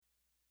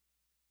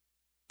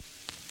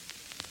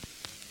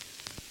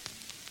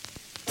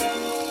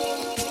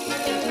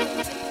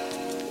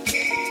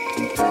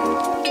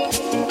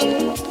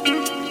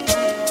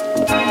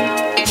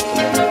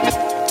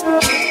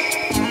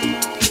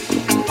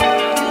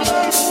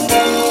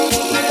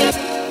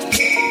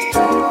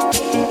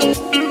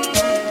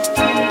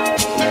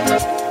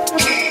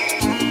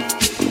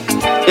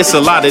It's a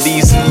lot of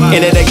these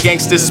internet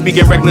gangsters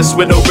speaking reckless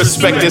with no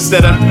respect.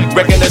 Instead of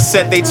wrecking a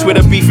set, they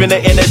Twitter beefing to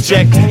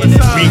interject.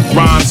 Weak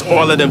rhymes,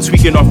 all of them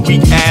tweaking off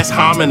weak ass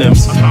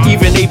homonyms.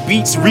 Even they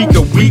beats reek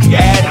of weak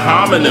ad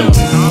homonyms.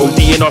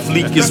 ODing off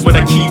leak is what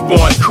I keep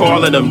on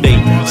calling them. They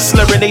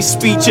slurring they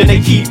speech and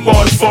they keep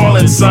on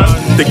falling, son.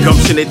 The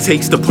gumption it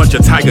takes to punch a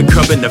tiger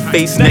cub in the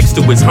face next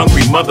to his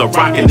hungry mother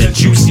rocking the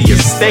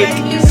juiciest steak.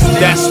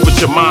 That's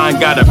what your mind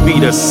gotta be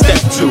to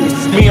step to.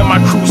 Me and my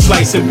crew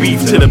slicing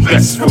beef to the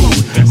best food.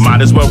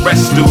 Might as well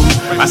rest, dude.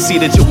 I see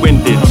that you're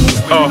winded.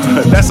 Oh,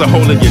 that's a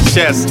hole in your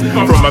chest.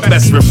 From my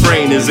best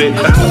refrain, is it?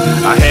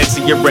 I head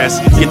to your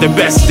rest, get the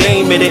best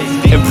dame in it,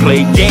 and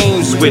play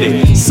games with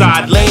it.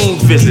 Side lane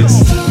visits.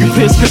 You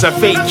pissed cause I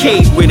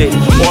vacate with it.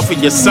 Off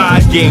of your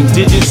side game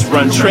digits,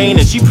 run train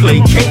and she play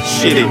cake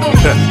shit it.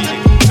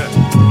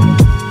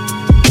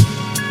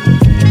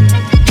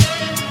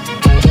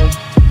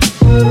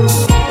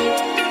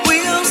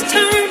 Wheels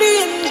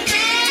turning,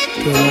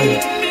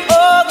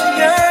 all the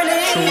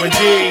yearning, True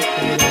indeed.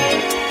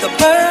 the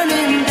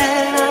burning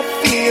that I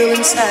feel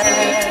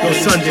inside. No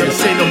Sundance,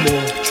 say no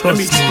more. Let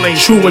me explain.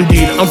 True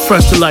indeed, I'm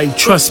fresh to life.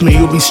 Trust me,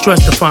 you'll be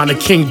stressed to find a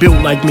king built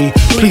like me.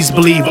 Please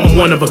believe I'm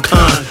one of a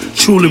kind.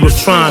 Truly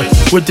refined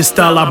with the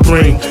style I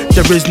bring.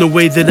 There is no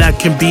way that I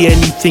can be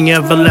anything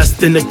ever less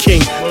than a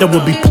king that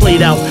will be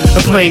played out.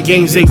 And playing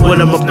games ain't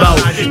what I'm about.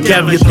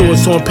 Gather your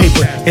thoughts on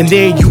paper, and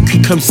then you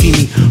can come see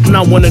me. I'm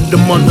not one of the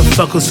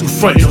motherfuckers who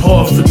frontin'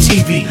 hard for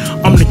TV.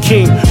 I'm the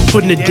king,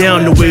 putting it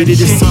down the way that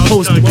it's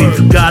supposed to be. If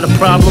you got a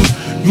problem,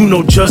 you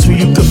know just where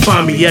you can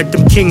find me at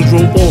them King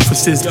Row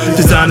offices,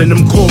 designing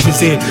them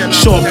coffins in,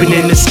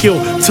 sharpening the skill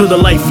till the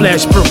light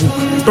flash purple.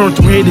 Burn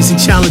through haters and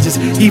challenges,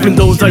 even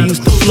those I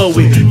used to flow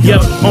with.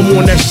 Yep, I'm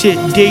on that shit.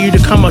 Dare you to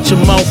come out your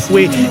mouth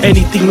with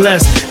anything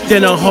less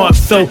than a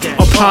heartfelt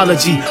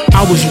apology.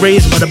 I was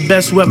raised by the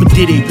best who ever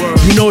did it.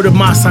 You know that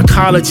my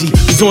psychology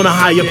is on a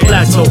higher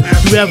plateau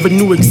you ever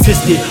knew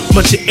existed,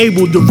 but you're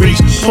able to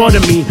reach. Part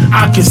of me,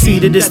 I can see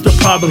that it's the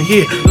problem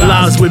here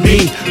lies with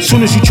me.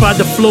 Soon as you tried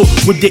to flow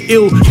with the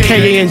ill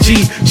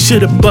K-A-N-G,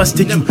 should've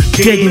busted you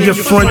dead in your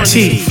front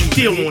teeth.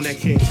 Still on that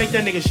king. Take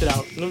that nigga shit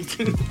out.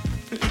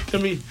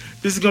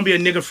 This is gonna be a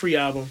nigga free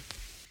album.